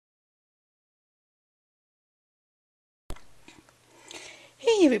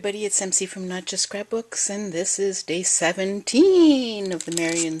Hey everybody, it's MC from Not Just Scrapbooks, and this is day 17 of the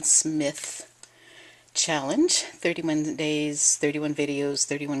Marion Smith Challenge. 31 days, 31 videos,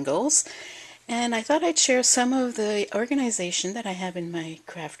 31 goals. And I thought I'd share some of the organization that I have in my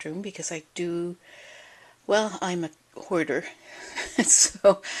craft room because I'm a hoarder.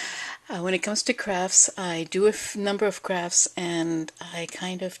 So when it comes to crafts, I do a number of crafts and I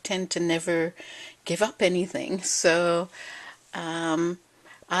kind of tend to never give up anything. So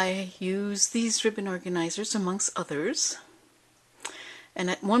I use these ribbon organizers amongst others,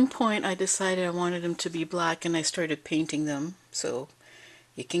 and at one point I decided I wanted them to be black and I started painting them. So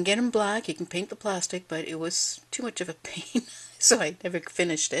you can get them black, you can paint the plastic, but it was too much of a pain so I never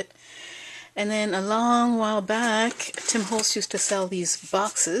finished it. And then a long while back, Tim Holtz used to sell these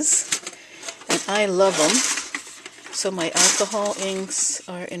boxes and I love them. So my alcohol inks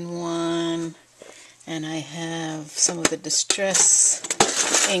are in one, and I have some of the distress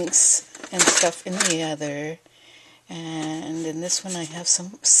inks and stuff in the other, and in this one I have some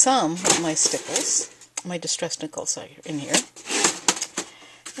of my stickles, my distress stickles are in here,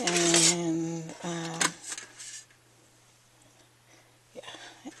 and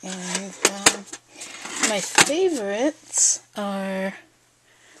my favorites are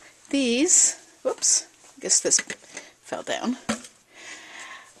these. Whoops, I guess this fell down.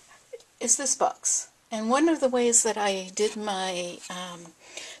 Is this box. And one of the ways that I did my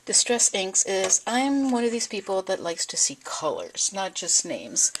distress inks is I'm one of these people that likes to see colors, not just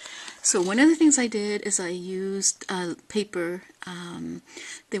names. So one of the things I did is I used paper.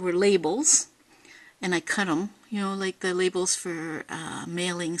 They were labels, and I cut them, like the labels for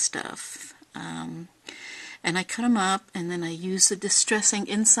mailing stuff. And I cut them up, and then I used the distress ink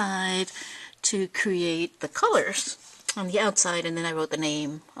inside to create the colors on the outside, and then I wrote the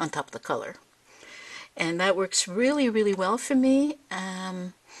name on top of the color. And that works really, really well for me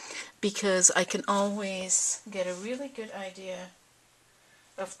because I can always get a really good idea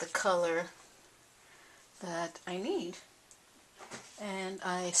of the color that I need. And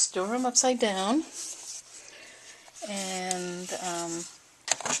I store them upside down, and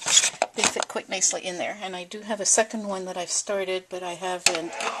they fit quite nicely in there. And I do have a second one that I've started, but I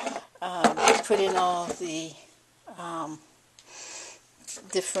haven't put in all the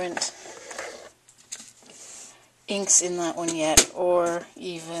different inks in that one yet, or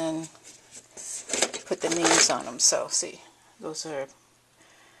even put the names on them. So see, those are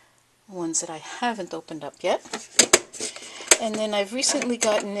ones that I haven't opened up yet. And then I've recently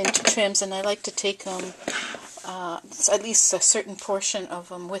gotten into trims, and I like to take them, at least a certain portion of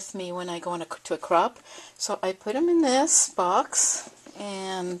them, with me when I go to a crop. So I put them in this box,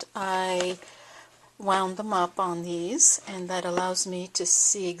 and I wound them up on these, and that allows me to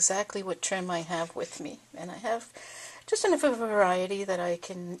see exactly what trim I have with me. And I have just enough of a variety that I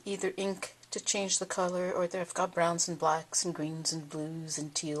can either ink to change the color, or I've got browns and blacks and greens and blues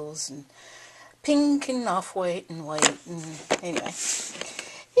and teals and pink and off-white and white, and anyway,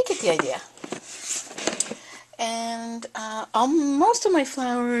 you get the idea. And most of my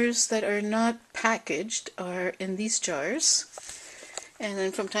flowers that are not packaged are in these jars. And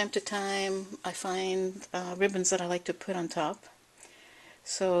then from time to time I find ribbons that I like to put on top.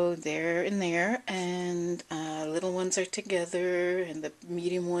 So they're in there, and little ones are together, and the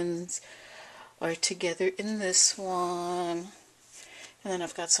medium ones are together in this one. And then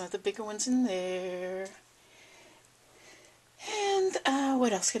I've got some of the bigger ones in there. And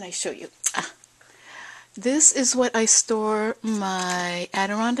what else can I show you? This is what I store my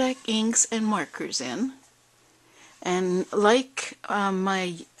Adirondack inks and markers in. And like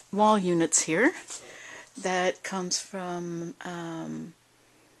my wall units here, that comes from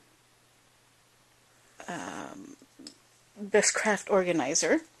Best Craft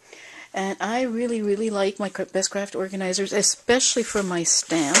Organizer. And I really, really like my Best Craft Organizers, especially for my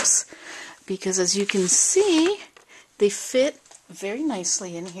stamps, because as you can see, they fit very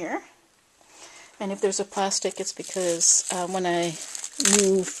nicely in here. And if there's a plastic, it's because when I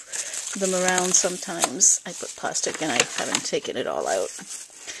move them around sometimes I put plastic, and I haven't taken it all out.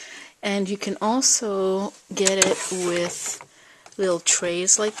 And you can also get it with little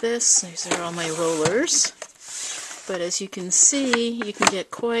trays like this. These are all my rollers. But as you can see, you can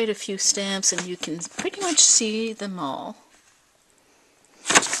get quite a few stamps, and you can pretty much see them all.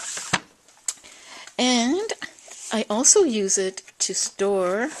 And I also use it to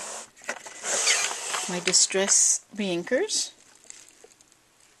store my distress reinkers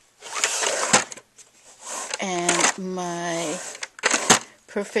and my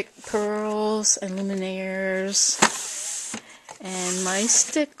perfect pearls and luminaires and my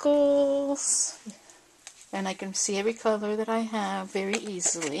stickles and I can see every color that I have very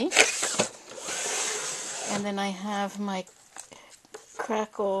easily. And then I have my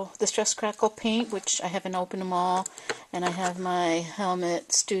Distress Crackle paint, which I haven't opened them all, and I have my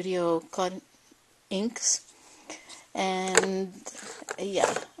Helmet Studio Cotton inks, and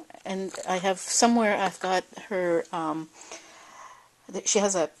yeah, and I have somewhere I've got her, she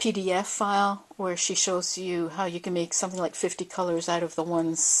has a PDF file where she shows you how you can make something like 50 colors out of the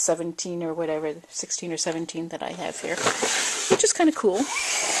 117 or whatever, 16 or 17 that I have here, which is kind of cool.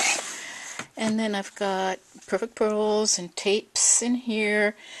 And then I've got Perfect Pearls and tapes in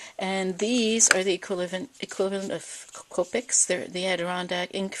here, and these are the equivalent of Copics. They're the Adirondack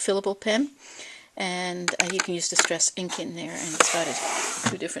ink fillable pen, and you can use Distress ink in there, and it's got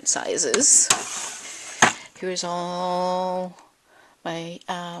two different sizes. Here's all my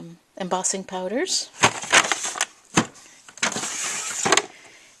embossing powders,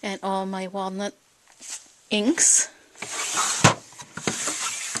 and all my walnut inks,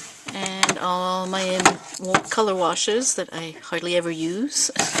 and all my color washes that I hardly ever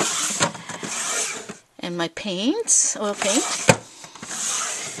use, and my paints, oil paint,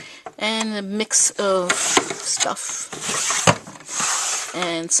 and a mix of stuff,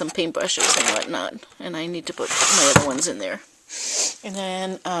 and some paintbrushes and whatnot, and I need to put my other ones in there. And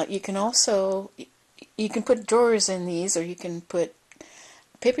then you can put drawers in these, or you can put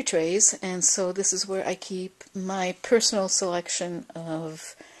paper trays, and so this is where I keep my personal selection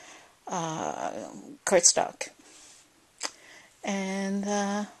of cardstock. And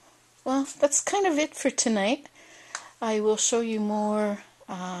well, that's kind of it for tonight. I will show you more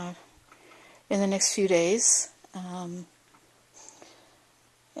in the next few days, and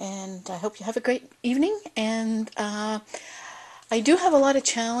I hope you have a great evening. And I do have a lot of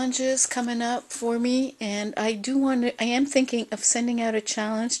challenges coming up for me, and I am thinking of sending out a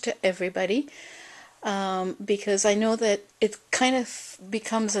challenge to everybody, because I know that it kind of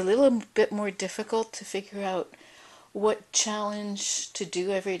becomes a little bit more difficult to figure out what challenge to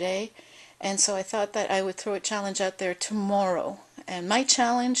do every day. And so I thought that I would throw a challenge out there tomorrow. And my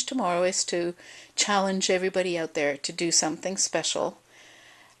challenge tomorrow is to challenge everybody out there to do something special.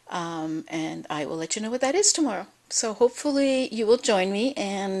 And I will let you know what that is tomorrow. So hopefully you will join me,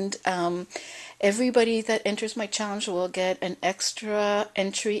 and everybody that enters my challenge will get an extra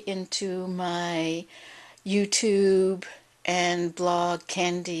entry into my YouTube and blog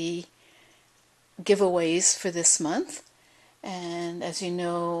candy giveaways for this month. And as you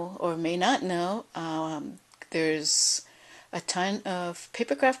know, or may not know, there's a ton of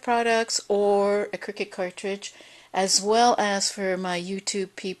papercraft products or a Cricut cartridge, as well as for my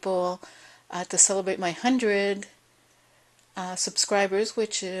YouTube people to celebrate my 100 subscribers,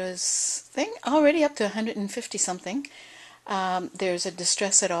 which is, I think, already up to 150 something. There's a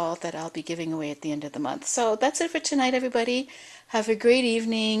Distress It All that I'll be giving away at the end of the month. So that's it for tonight, everybody. Have a great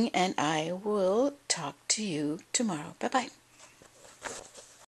evening, and I will talk to you tomorrow. Bye-bye.